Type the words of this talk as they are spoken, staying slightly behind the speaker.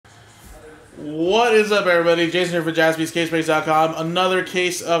What is up, everybody? Jason here for jaspyscasebreaks.com. Another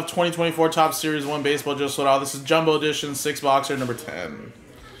case of 2024 Topps Series 1 Baseball just sold out. This is Jumbo Edition 6-boxer number 10.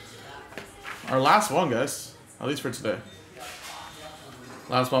 Our last one, guys. At least for today.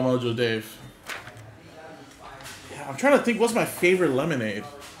 Last one, Mojo Dave. Yeah, I'm trying to think what's my favorite lemonade.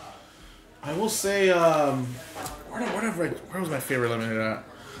 I will say, where was my favorite lemonade at?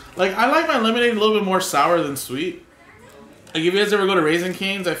 Like, I like my lemonade a little bit more sour than sweet. Like, if you guys ever go to Raising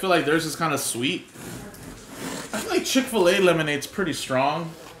Cane's, I feel like theirs is kind of sweet. I feel like Chick-fil-A lemonade's pretty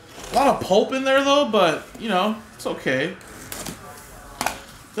strong. A lot of pulp in there, though, but, you know, it's okay.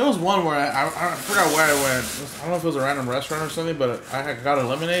 There was one where I forgot where I went. I don't know if it was a random restaurant or something, but I got a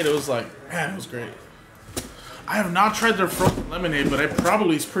lemonade. It was like, man, it was great. I have not tried their frozen lemonade, but it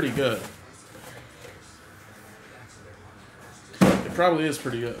probably is pretty good. It probably is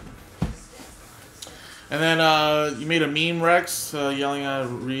pretty good. And then you made a meme, Rex, yelling at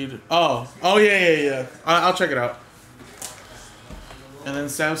Reed. Oh, yeah. I'll check it out. And then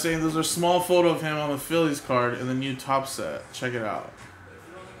Sam saying there's a small photo of him on the Phillies card in the new top set. Check it out.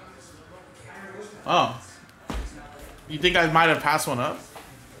 Oh. You think I might have passed one up?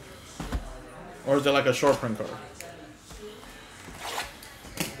 Or is it like a short print card?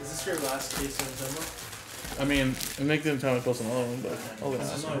 Is this your last case of demo? I mean, Nick didn't tell me to post another one, but I'll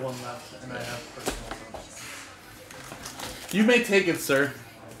there's only one left, and I have personal photos. You may take it, sir.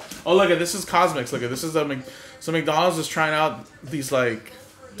 Oh, look at this is Cosmics. Look at this is so McDonald's is trying out these like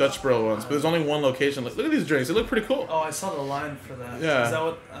Dutch Bro ones, but there's only one location. Look at these drinks. They look pretty cool. Oh, I saw the line for that. Yeah. Is that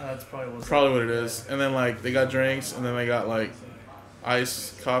what? That's probably what. Probably what it is. And then like they got drinks, and then they got like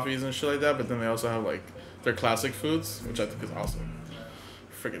iced coffees and shit like that. But then they also have like their classic foods, which I think is awesome.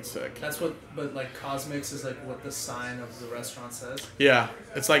 Freaking sick. That's what, but like Cosmics is like what the sign of the restaurant says. Yeah,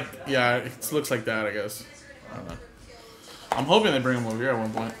 it's like it looks like that. I guess. I don't know. I'm hoping they bring them over here at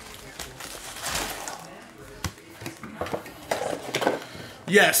one point.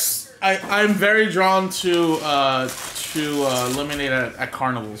 Yes, I'm very drawn to lemonade at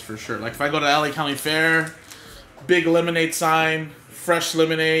carnivals for sure. Like if I go to LA County Fair, big lemonade sign, fresh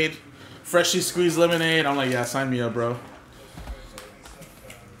lemonade, freshly squeezed lemonade. I'm like, yeah, sign me up, bro.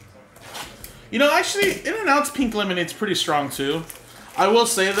 You know, actually, In-N-Out's pink lemonade's pretty strong too. I will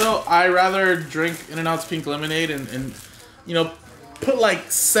say though, I rather drink In-N-Out's pink lemonade and you know, put like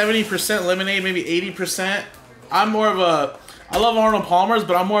 70% lemonade, maybe 80%. I'm more of a, I love Arnold Palmer's,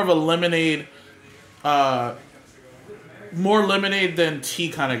 but I'm more of a lemonade, more lemonade than tea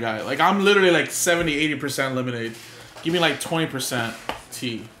kind of guy. Like I'm literally like 70, 80% lemonade. Give me like 20%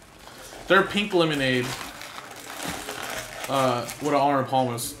 tea. Their pink lemonade, with an Arnold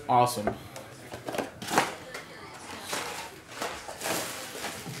Palmer's, awesome.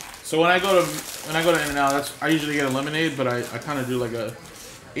 So when I go to In-N-Out, I usually get a lemonade, but I kind of do like a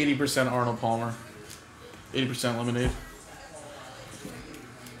 80% Arnold Palmer, 80% lemonade.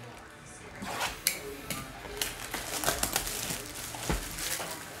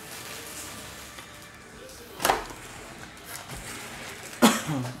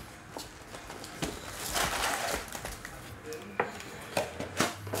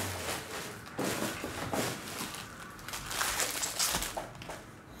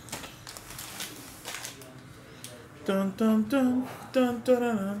 Dun, dun, dun, dun, dun,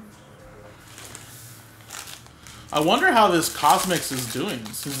 dun, dun. I wonder how this Cosmics is doing,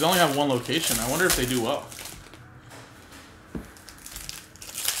 since they only have one location. I wonder if they do well.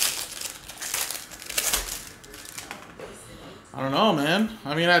 I don't know, man.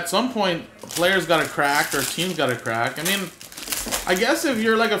 I mean, at some point, a player's got to crack, or a team's got to crack. I mean, I guess if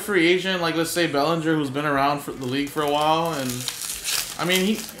you're like a free agent, like let's say Bellinger, who's been around for the league for a while, and I mean,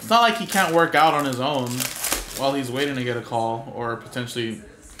 it's not like he can't work out on his own while he's waiting to get a call or potentially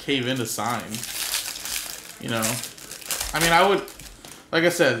cave in to sign. You know, I mean, I would, like I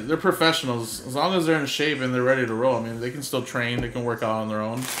said, they're professionals. As long as they're in shape and they're ready to roll, I mean, they can still train, they can work out on their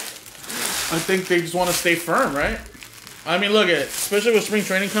own. I think they just want to stay firm, right? I mean, look at, especially with spring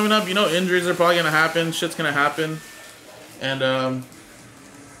training coming up, you know, injuries are probably going to happen, shit's going to happen. And,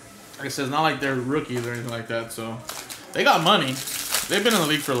 like I said, it's not like they're rookies or anything like that, so they got money. They've been in the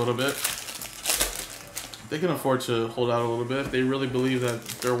league for a little bit. They can afford to hold out a little bit if they really believe that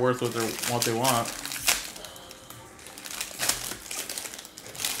they're worth what they want.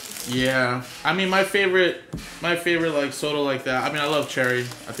 Yeah, I mean my favorite like soda like that. I mean I love cherry.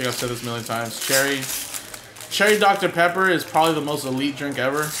 I think I've said this a million times. Cherry Dr. Pepper is probably the most elite drink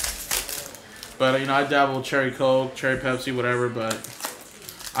ever. But you know I dabble with cherry Coke, cherry Pepsi, whatever. But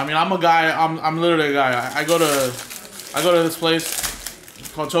I mean I'm a guy. I'm literally a guy. I go to this place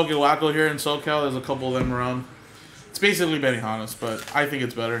called Tokyo Wacko here in SoCal. There's a couple of them around. It's basically Benihana's, but I think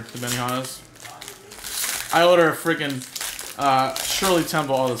it's better than Benihana's. I order a freaking Shirley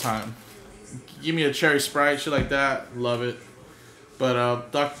Temple all the time. Give me a cherry Sprite, shit like that. Love it.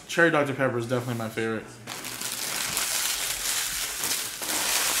 But cherry Dr. Pepper is definitely my favorite.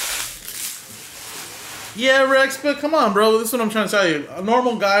 Yeah, Rex, but come on, bro. This is what I'm trying to tell you. A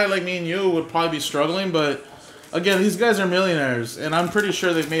normal guy like me and you would probably be struggling, but again, these guys are millionaires, and I'm pretty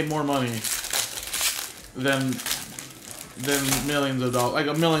sure they've made more money than millions of dollars. Like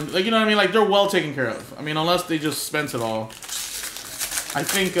a million, like, you know what I mean? Like, they're well taken care of. I mean, unless they just spent it all. I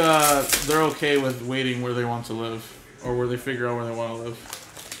think they're okay with waiting where they want to live, or where they figure out where they want to live.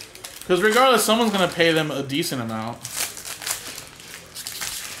 Because regardless, someone's going to pay them a decent amount.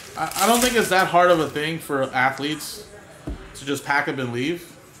 I don't think it's that hard of a thing for athletes to just pack up and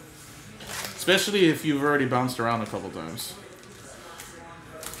leave. Especially if you've already bounced around a couple times.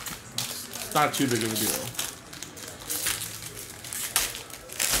 It's not too big of a deal.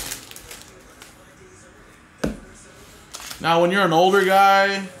 Now, when you're an older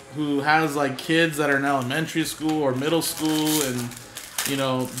guy who has like kids that are in elementary school or middle school, and you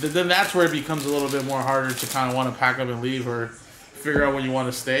know, then that's where it becomes a little bit more harder to kind of want to pack up and leave or figure out when you want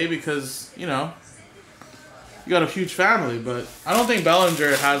to stay, because you know you got a huge family. But I don't think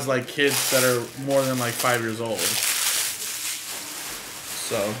Bellinger has like kids that are more than like 5 years old.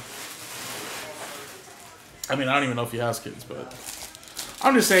 So I mean, I don't even know if he has kids, but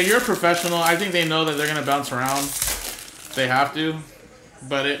I'm just saying, you're a professional. I think they know that they're gonna bounce around. They have to.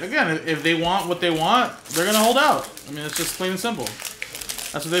 But again, if they want what they want, they're gonna hold out. I mean, it's just plain and simple.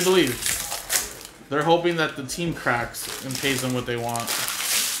 That's what they believe. They're hoping that the team cracks and pays them what they want.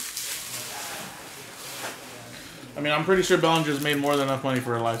 I mean, I'm pretty sure Bellinger's made more than enough money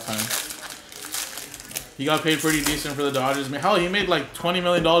for a lifetime. He got paid pretty decent for the Dodgers. I mean, hell, he made like $20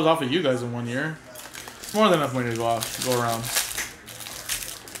 million off of you guys in 1 year. It's more than enough money to go around.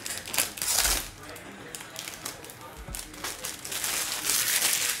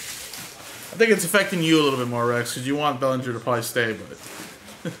 I think it's affecting you a little bit more, Rex, because you want Bellinger to probably stay, but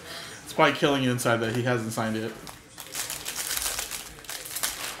it's probably killing you inside that he hasn't signed yet.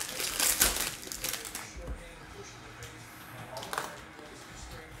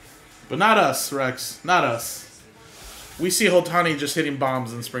 But not us, Rex. Not us. We see Otani just hitting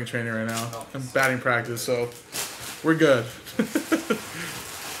bombs in spring training right now and batting practice, so we're good.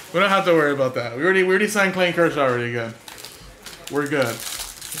 We don't have to worry about that. We already signed Clayton Kershaw already again. We're good.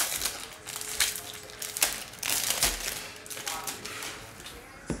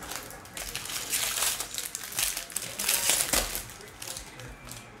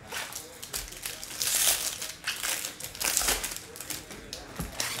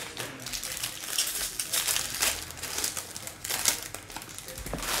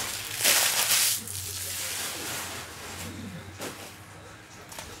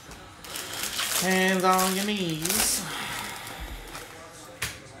 Hands on your knees.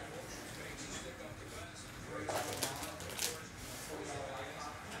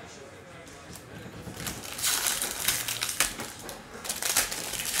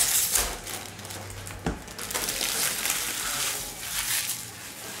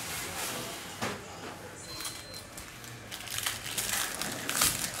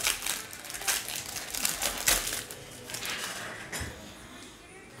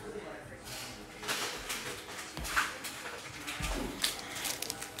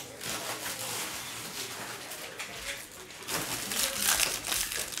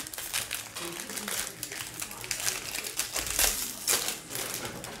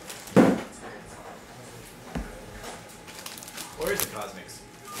 Where is the Cosmics?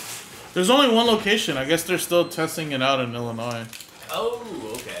 There's only one location. I guess they're still testing it out in Illinois.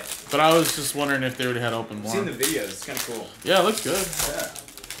 Oh, okay. But I was just wondering if they already had opened more. I've seen the videos. It's kind of cool. Yeah, it looks good. Yeah.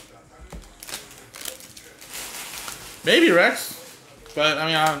 Maybe Rex. But, I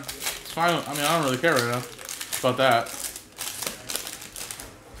mean, it's fine. I mean, I don't really care right now about that.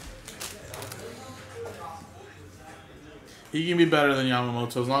 He can be better than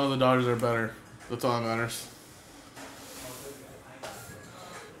Yamamoto as long as the Dodgers are better. That's all that matters.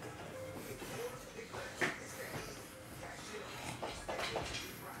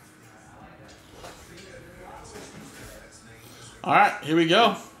 All right, here we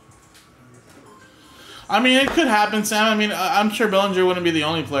go. I mean, it could happen, Sam. I mean, I'm sure Bellinger wouldn't be the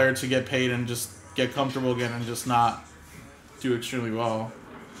only player to get paid and just get comfortable again and just not do extremely well.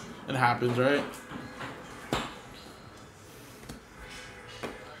 It happens, right?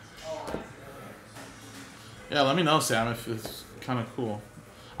 Yeah, let me know, Sam, if it's kind of cool.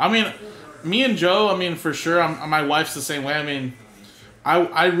 I mean, me and Joe, I mean, for sure, my wife's the same way. I mean,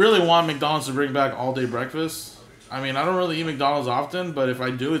 I really want McDonald's to bring back all-day breakfast. I mean, I don't really eat McDonald's often, but if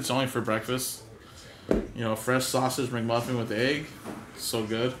I do, it's only for breakfast. You know, fresh sausage McMuffin with egg. So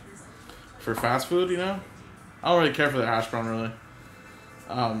good. For fast food, you know? I don't really care for the hash brown, really.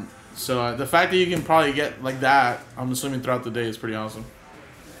 So the fact that you can probably get like that, I'm assuming throughout the day, is pretty awesome.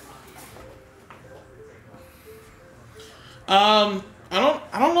 I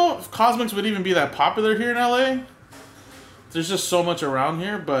don't know if Cosmics would even be that popular here in LA. There's just so much around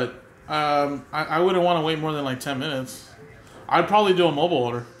here, but I wouldn't want to wait more than like 10 minutes. I'd probably do a mobile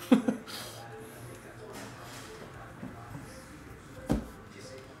order.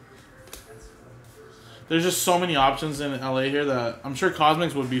 There's just so many options in LA here that I'm sure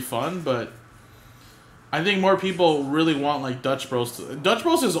Cosmics would be fun, but I think more people really want like Dutch Bros. Dutch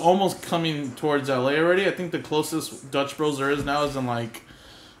Bros is almost coming towards LA already. I think the closest Dutch Bros there is now is in like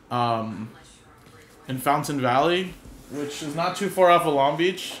in Fountain Valley, which is not too far off of Long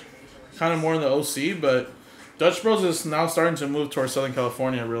Beach, kind of more in the OC, but Dutch Bros is now starting to move towards Southern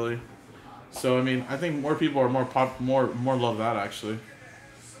California really. So I mean, I think more people are more love that actually.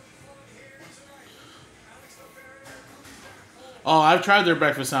 Oh, I've tried their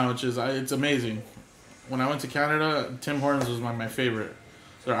breakfast sandwiches. It's amazing. When I went to Canada, Tim Hortons was my favorite.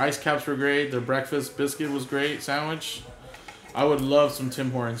 Their ice caps were great. Their breakfast biscuit was great. Sandwich. I would love some Tim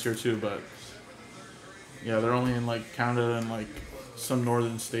Hortons here too, but yeah, they're only in like Canada and like some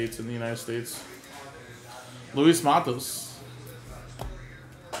northern states in the United States. Luis Matos.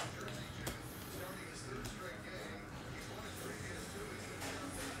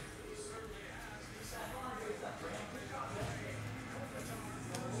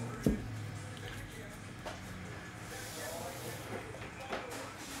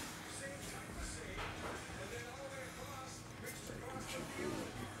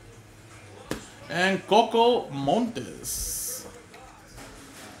 And Coco Montes.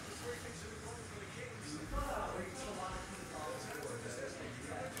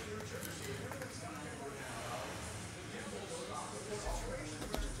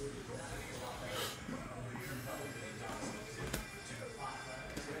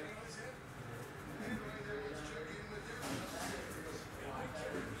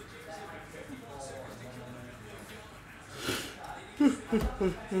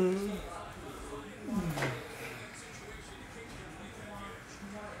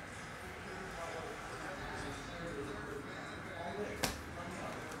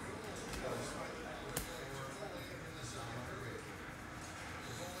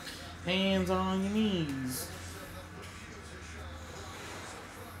 Hands on your knees.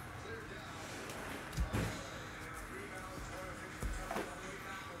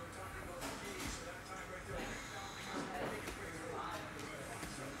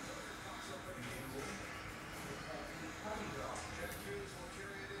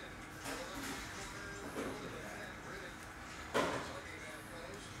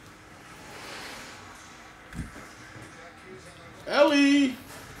 Ellie!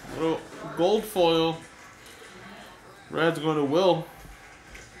 Little gold foil. Red's going to Will.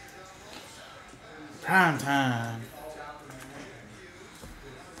 Prime time.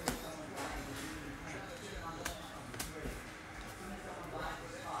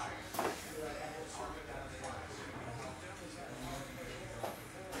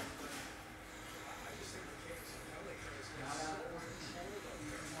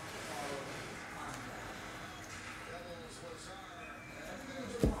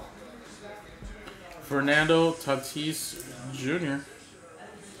 Fernando Tatis Jr.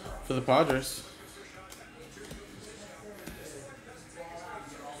 for the Padres.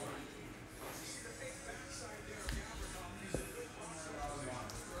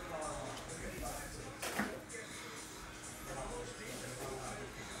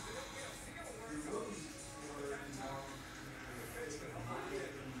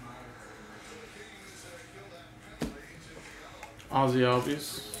 Ozzy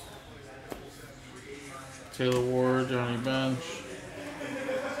Albies. Taylor Ward, Johnny Bench.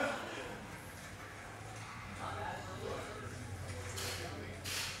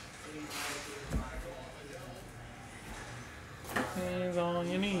 Hands on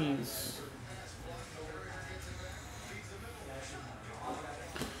your knees.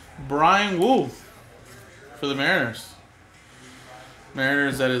 Brian Wu for the Mariners.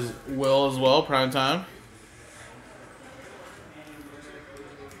 Mariners, that is Will as well, prime time.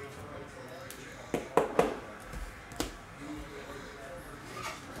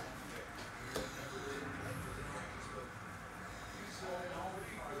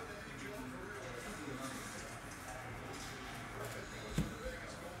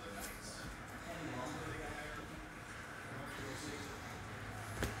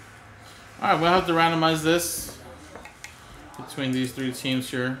 Alright, we'll have to randomize this. between these three teams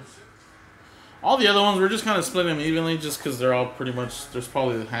here. All the other ones, we're just kind of splitting them evenly just because they're all pretty much, there's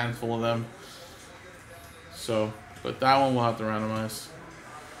probably a handful of them. So, but that one we'll have to randomize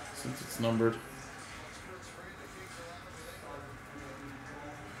since it's numbered.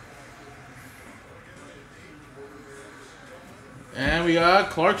 And we got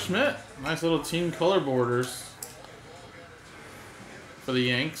Clark Schmidt. Nice little team color borders for the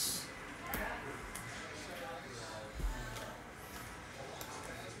Yanks.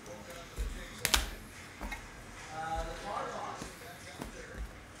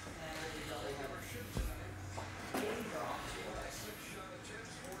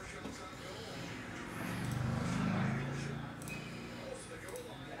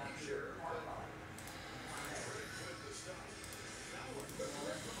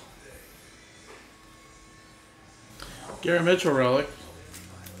 Gary Mitchell relic.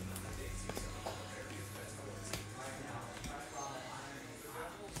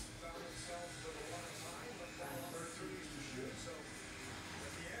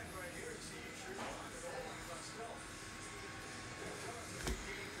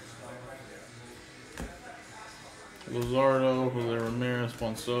 Luzardo, Jose Ramirez,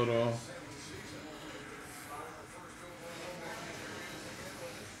 Juan Soto.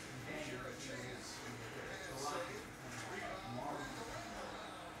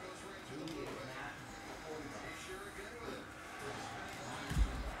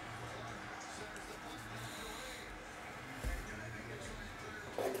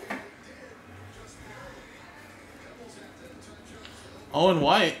 Owen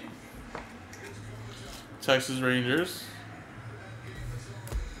White, Texas Rangers.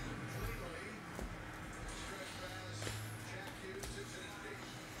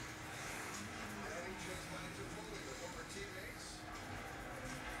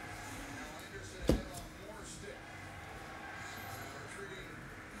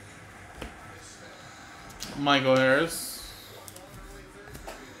 Michael Harris.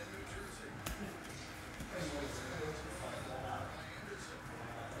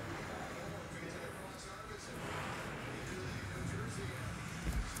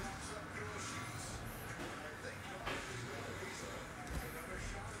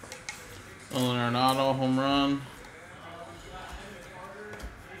 Arenado, home run.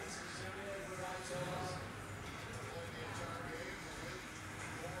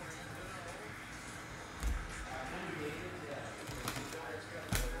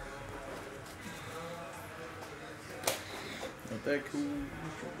 Not that cool.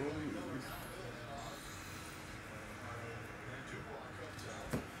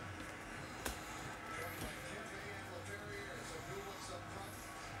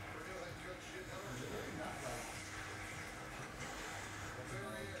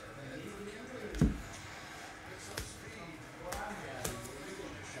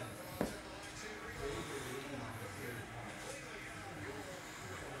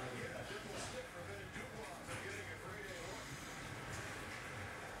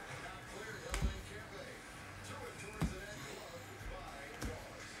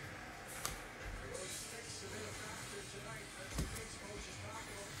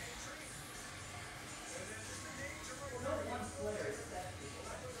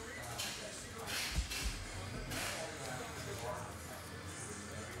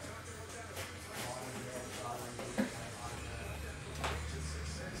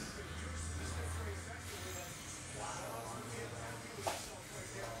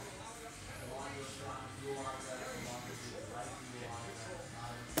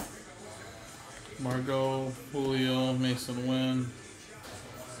 Margot, Julio, Mason Wynn.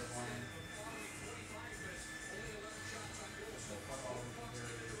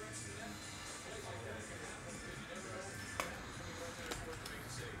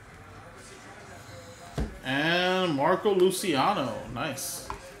 And Marco Luciano. Nice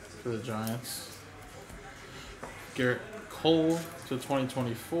for the Giants. Garrett Cole to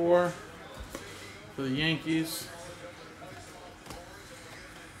 2024 for the Yankees.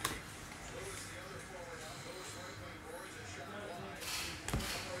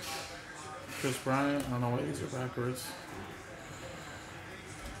 Chris Bryant. I don't know why these are backwards.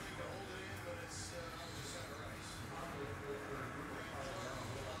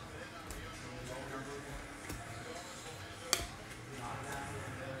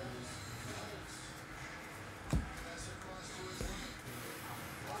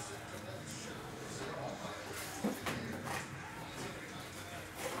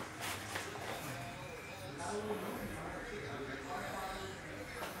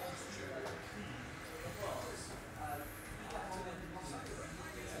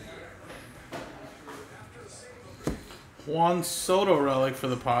 Juan Soto relic for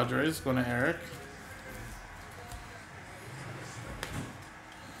the Padres. Going to Eric.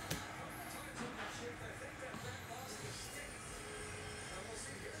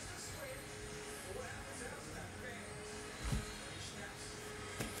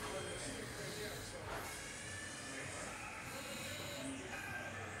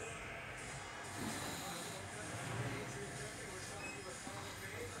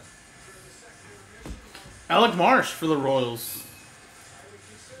 Alec Marsh for the Royals.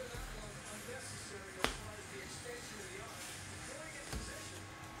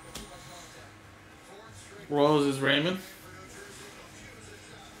 Royals is Raymond.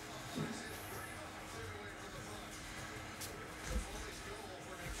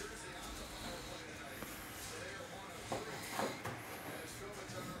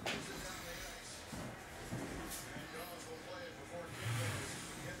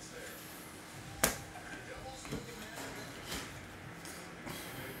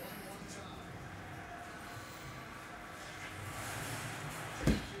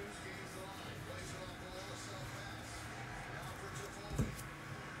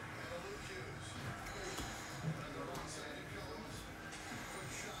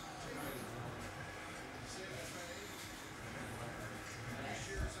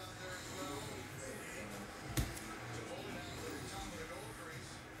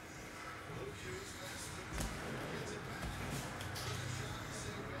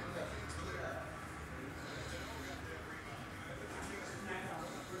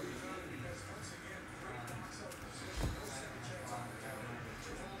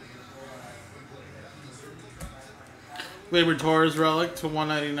 Gleyber Torres relic to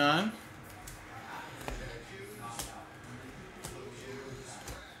 199.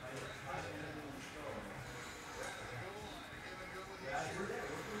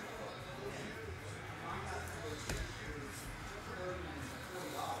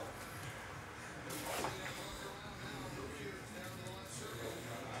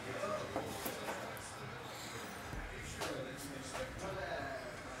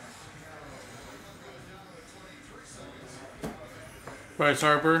 Bryce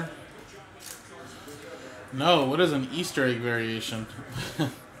Harper. No, what is an Easter egg variation?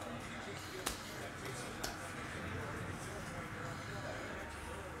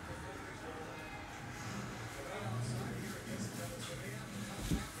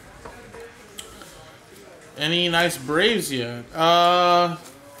 Any nice Braves yet? Let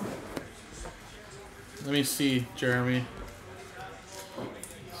me see, Jeremy.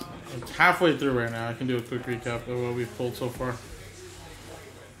 It's halfway through right now. I can do a quick recap of what we've pulled so far.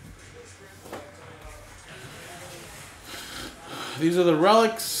 These are the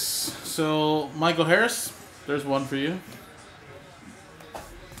relics. So, Michael Harris, there's one for you.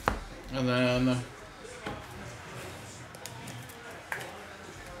 And then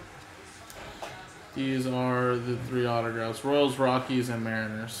these are the 3 autographs. Royals, Rockies, and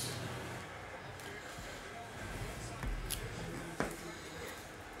Mariners.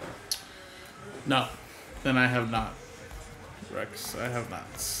 No, then I have not. Rex, I have not.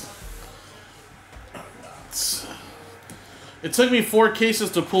 It took me 4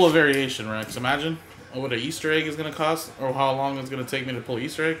 cases to pull a variation, Rex. Imagine what an Easter egg is going to cost, or how long it's going to take me to pull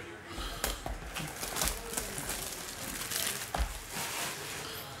Easter egg.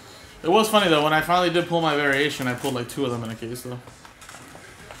 It was funny, though. When I finally did pull my variation, I pulled like 2 of them in a case, though.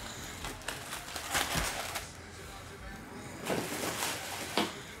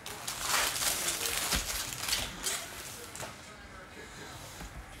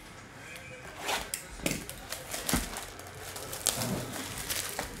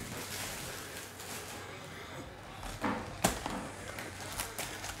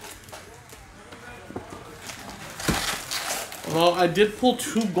 Well, I did pull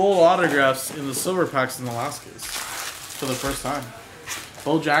 2 gold autographs in the silver packs in the last case for the first time.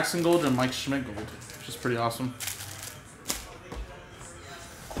 Bo Jackson gold and Mike Schmidt gold, which is pretty awesome.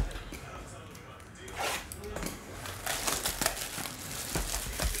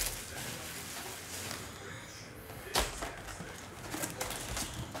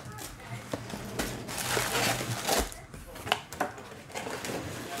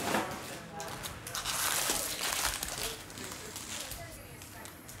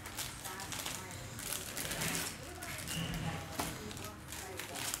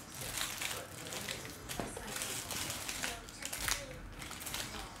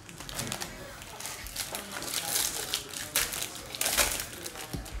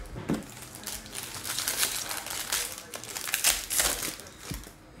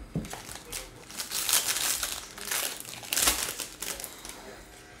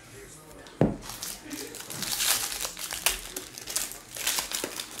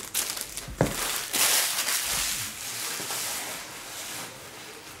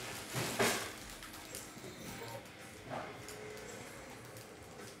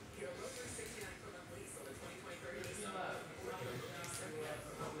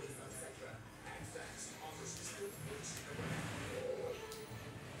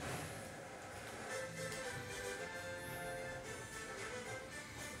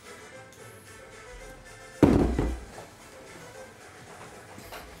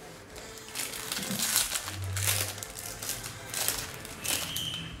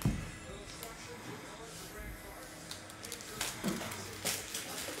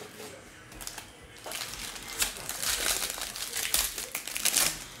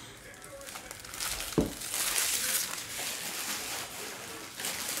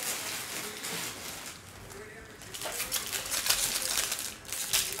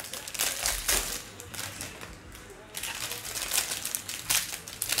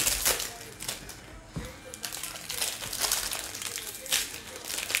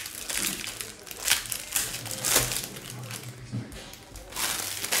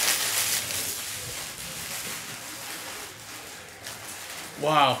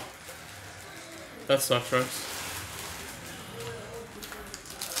 Wow. That sucks, Rex.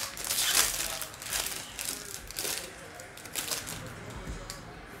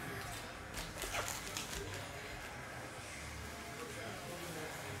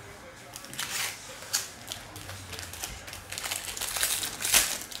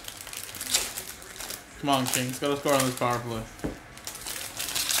 Come on, Kings. Gotta score on this power play.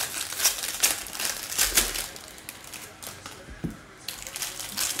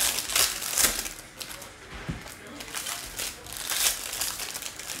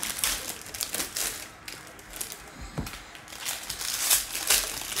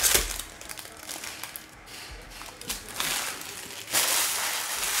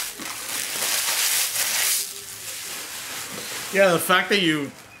 Yeah, the fact that you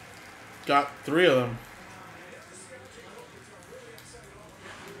got 3 of them.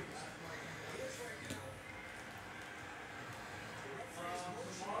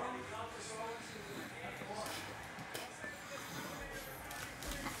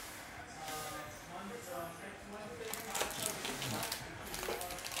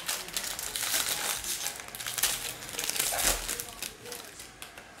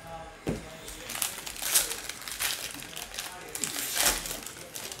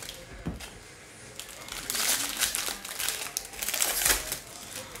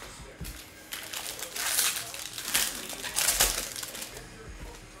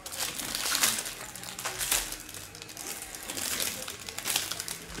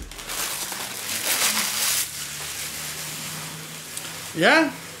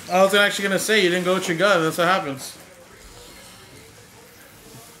 Yeah, I was actually gonna say you didn't go with your gut. That's what happens.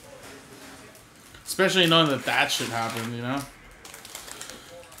 Especially knowing that that shit happened, you know.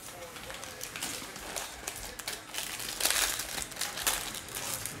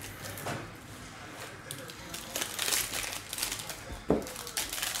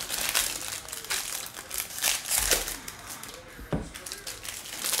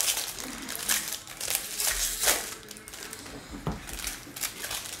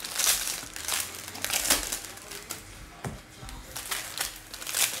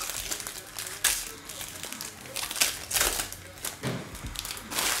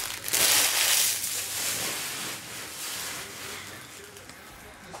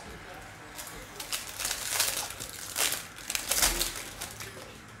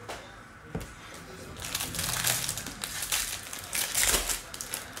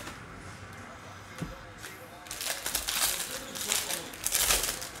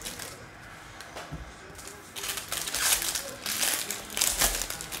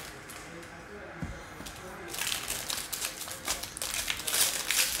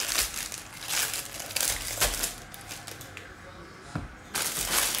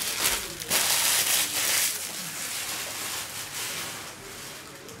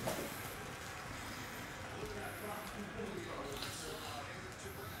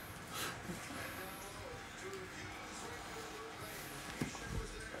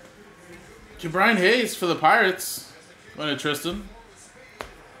 Brian Hayes for the Pirates. Going to Tristan.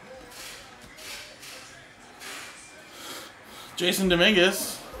 Jason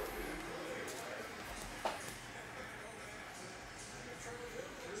Dominguez.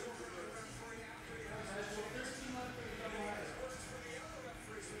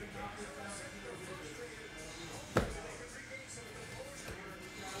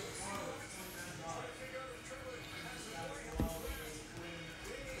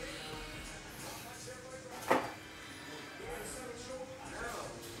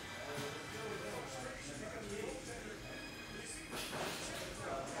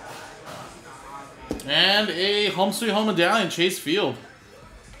 And a home sweet home medallion, Chase Field.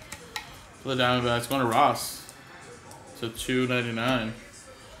 For the Diamondbacks, going to Ross. To $2.99.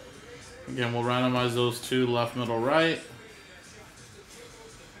 Again, we'll randomize those 2 left, middle, right.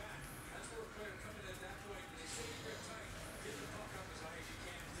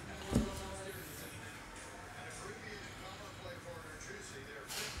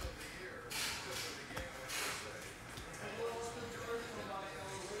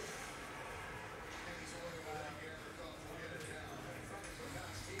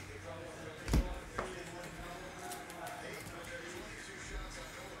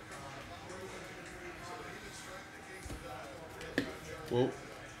 Whoa.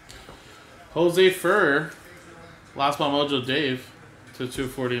 Jose Furr, Last Ball Mojo Dave to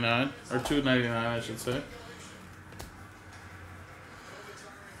 $2.49 or $2.99, I should say.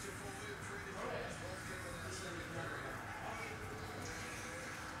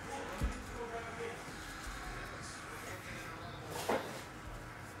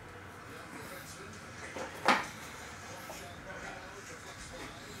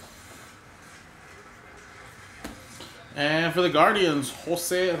 And for the Guardians,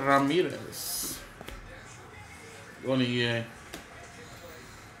 Jose Ramirez. Going to EA.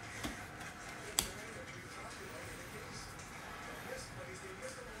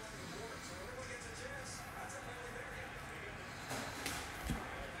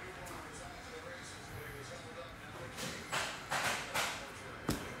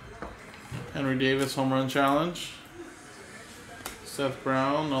 Henry Davis home run challenge. Seth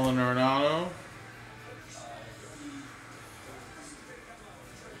Brown, Nolan Arenado.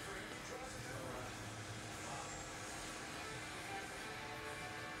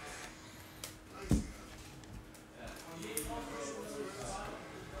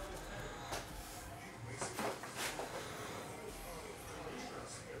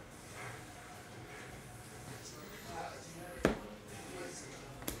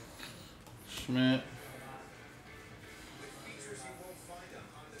 Schmidt.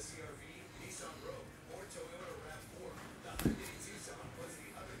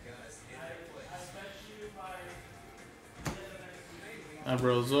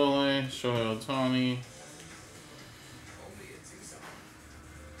 Abruzole, Shohei Ohtani.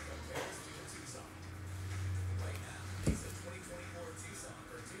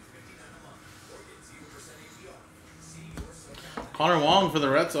 Connor Wong for the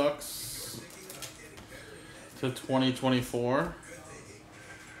Red Sox to 2024.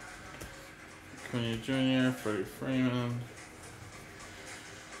 Acuna Jr., Freddie Freeman.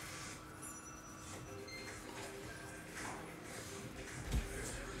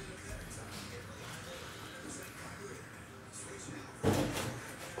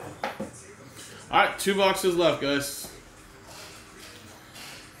 Alright, 2 boxes left, guys.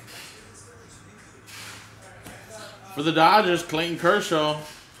 For the Dodgers, Clayton Kershaw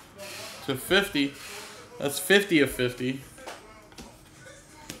to 50. That's 50 of 50.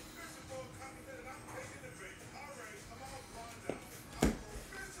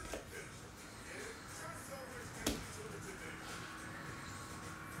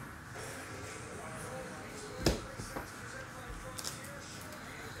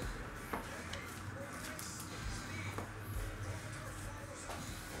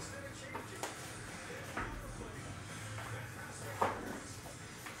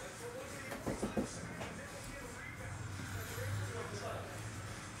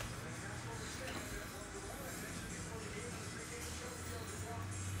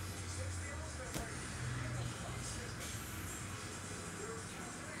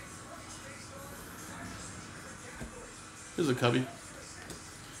 Here's a cubby.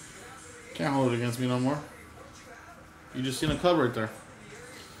 Can't hold it against me no more. You just seen a cub right there.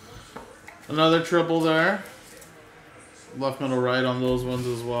 Another triple there. Left, middle, right on those ones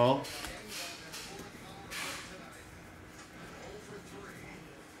as well.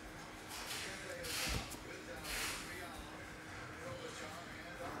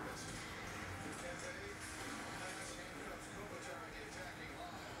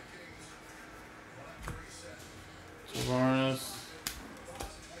 Tavares.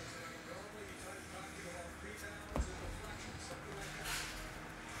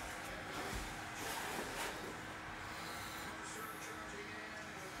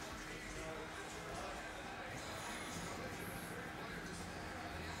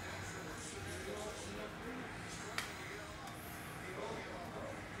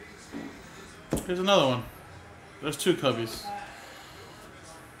 Here's another one. There's 2 cubbies.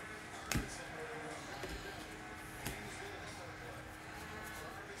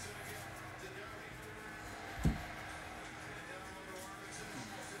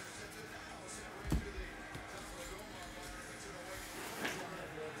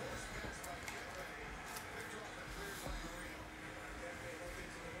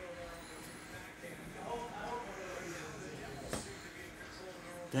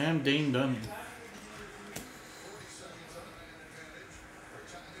 Damn Dane Dunning.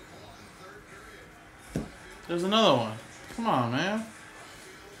 There's another one. Come on, man.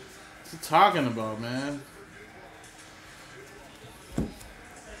 What's he talking about, man?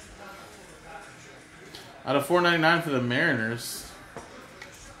 Out of $4.99 for the Mariners.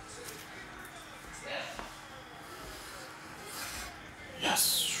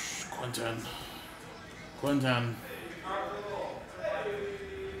 Yes, Quentin. Quentin.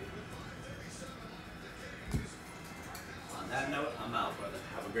 On that note, I'm out, brother.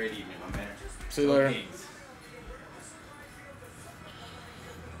 Have a great evening, my man. See you later. Games.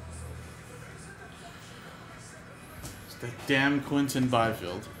 It's that damn Quentin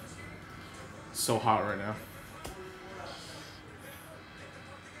Byfield. So hot right now.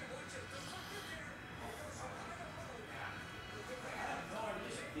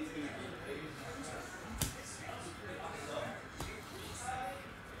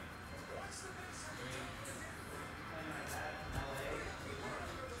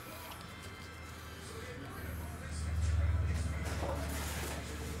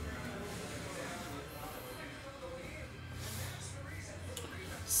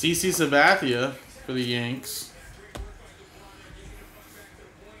 CC Sabathia for the Yanks.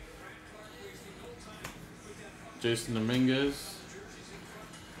 Jason Dominguez.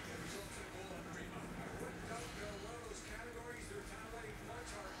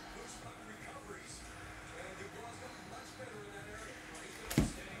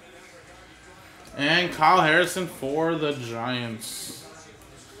 And Kyle Harrison for the Giants.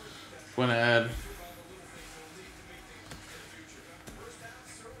 Going to add.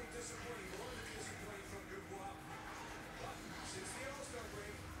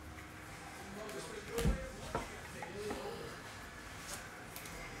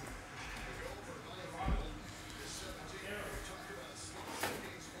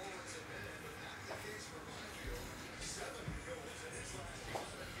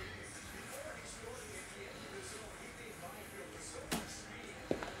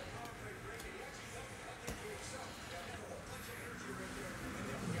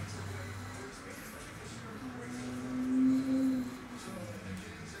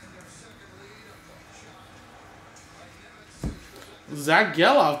 Zach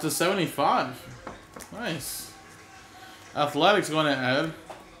Geloff to 75. Nice. Athletics going to add.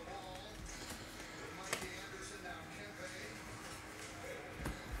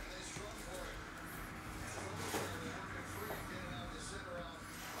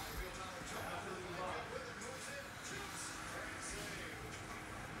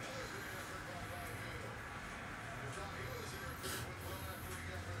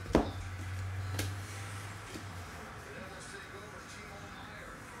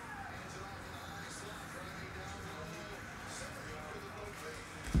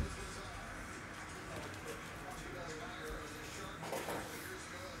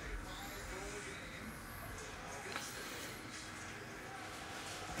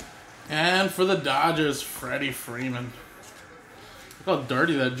 And for the Dodgers, Freddie Freeman. Look how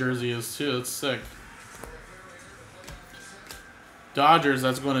dirty that jersey is, too. It's sick. Dodgers,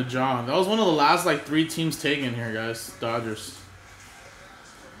 that's going to John. That was one of the last, like, 3 teams taken here, guys. Dodgers.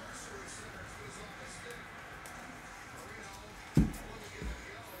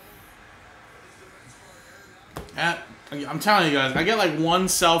 I'm telling you guys, I get like 1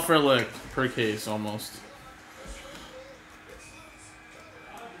 sell for lick per case, almost.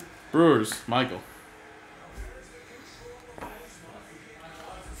 Brewers, Michael.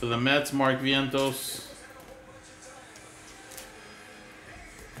 For the Mets, Mark Vientos.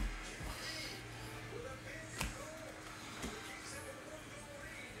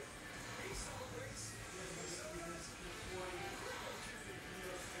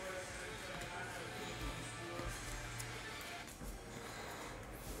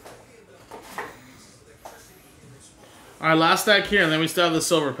 Alright, last stack here, and then we still have the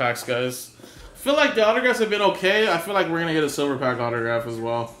silver packs, guys. I feel like the autographs have been okay. I feel like we're going to get a silver pack autograph as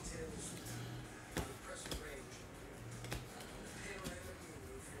well.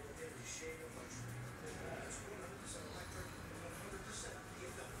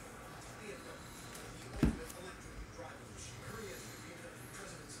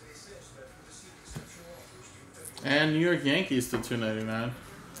 And New York Yankees to 299.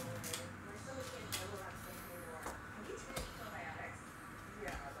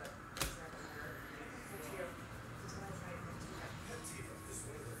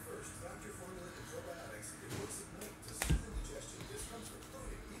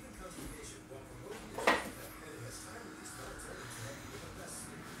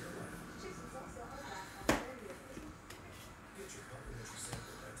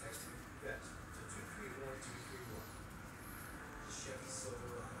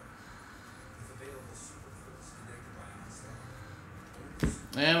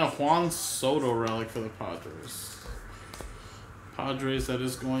 And a Juan Soto relic for the Padres. Padres, that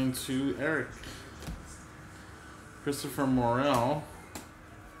is going to Eric. Christopher Morel.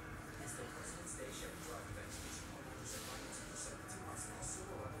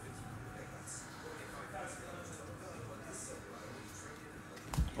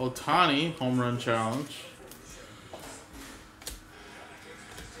 Ohtani, home run challenge.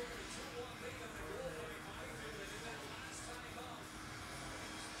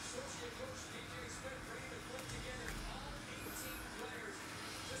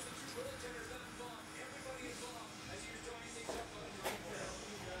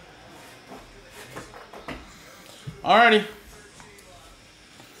 Alrighty.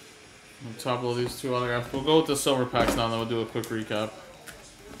 On top of these 2 autographs. We'll go with the silver packs now, and then we'll do a quick recap.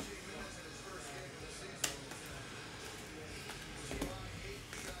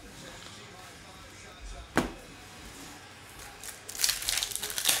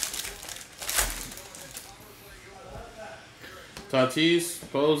 Tatis,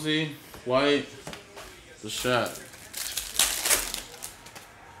 Posey, White, Bichette,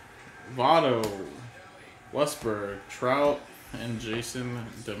 Votto, Westberg, Trout, and Jason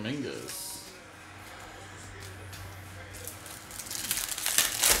Dominguez.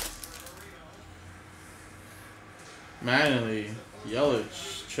 Manley,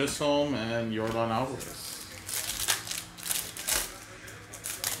 Yelich, Chisholm, and Yordan Alvarez.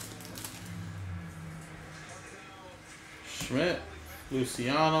 Schmidt,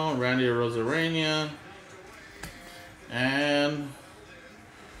 Luciano, Randy Rosarania, and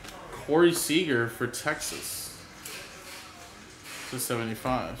Corey Seager for Texas.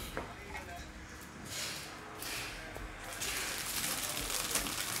 /75.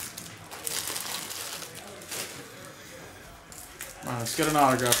 Alright, let's get an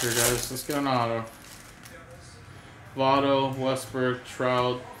autograph here, guys. Let's get an auto. Votto, Westberg,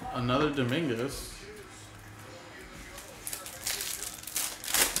 Trout, another Dominguez.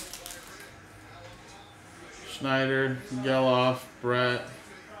 Schneider, Geloff, Brett,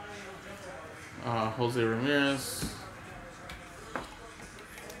 Jose Ramirez.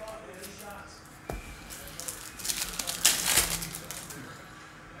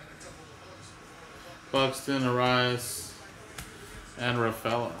 Buxton, Arias, and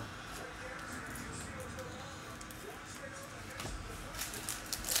Rafaela.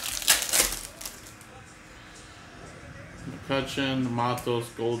 McCutcheon, Matos,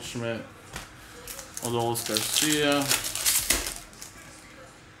 Goldschmidt, Adolis Garcia,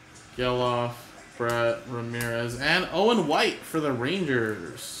 Geloff, Brett, Ramirez, and Owen White for the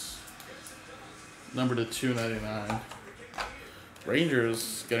Rangers. Number to 299.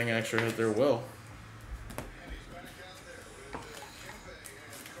 Rangers getting an extra hit there, Will.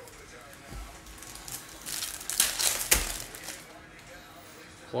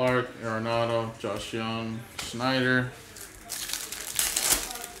 Clark, Arenado, Josh Young, Schneider.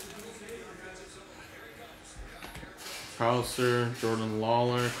 Hauser, Jordan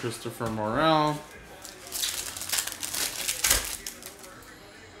Lawler, Christopher Morel.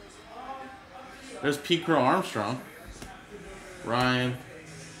 There's Pete Crow Armstrong, Ryan,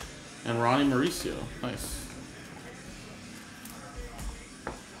 and Ronnie Mauricio. Nice.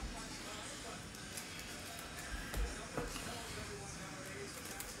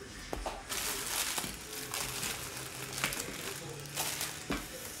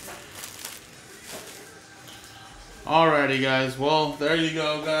 Alrighty, guys. Well, there you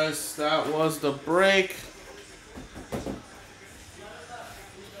go, guys. That was the break.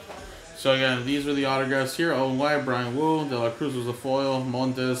 So again, these are the autographs here. Owen White, Brian Wu, De La Cruz was a foil,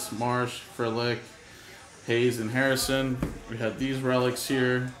 Montes, Marsh, Frelick, Hayes, and Harrison. We had these relics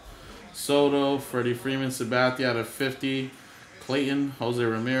here. Soto, Freddie Freeman, Sabathia out of 50. Clayton, Jose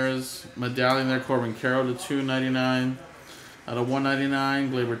Ramirez. Medallion there, Corbin Carroll to 299. Out of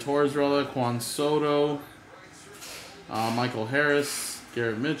 199, Gleyber Torres relic, Juan Soto. Michael Harris,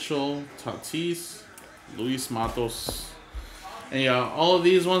 Garrett Mitchell, Tatis, Luis Matos. And yeah, all of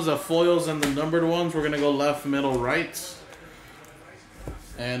these ones, the foils and the numbered ones, we're going to go left, middle, right.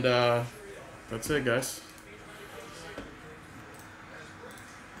 And that's it, guys.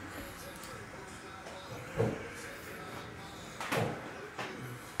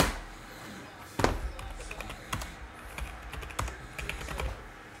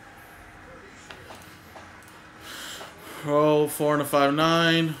 Oh, 4 and a 5,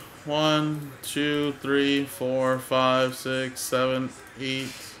 9. 1, 2, 3, 4, 5, 6, 7, 8,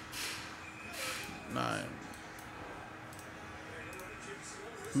 9.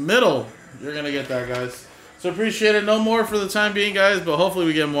 Middle. You're going to get that, guys. So appreciate it. No more for the time being, guys, but hopefully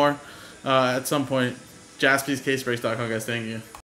we get more at some point. JaspysCaseBreaks.com, guys. Thank you.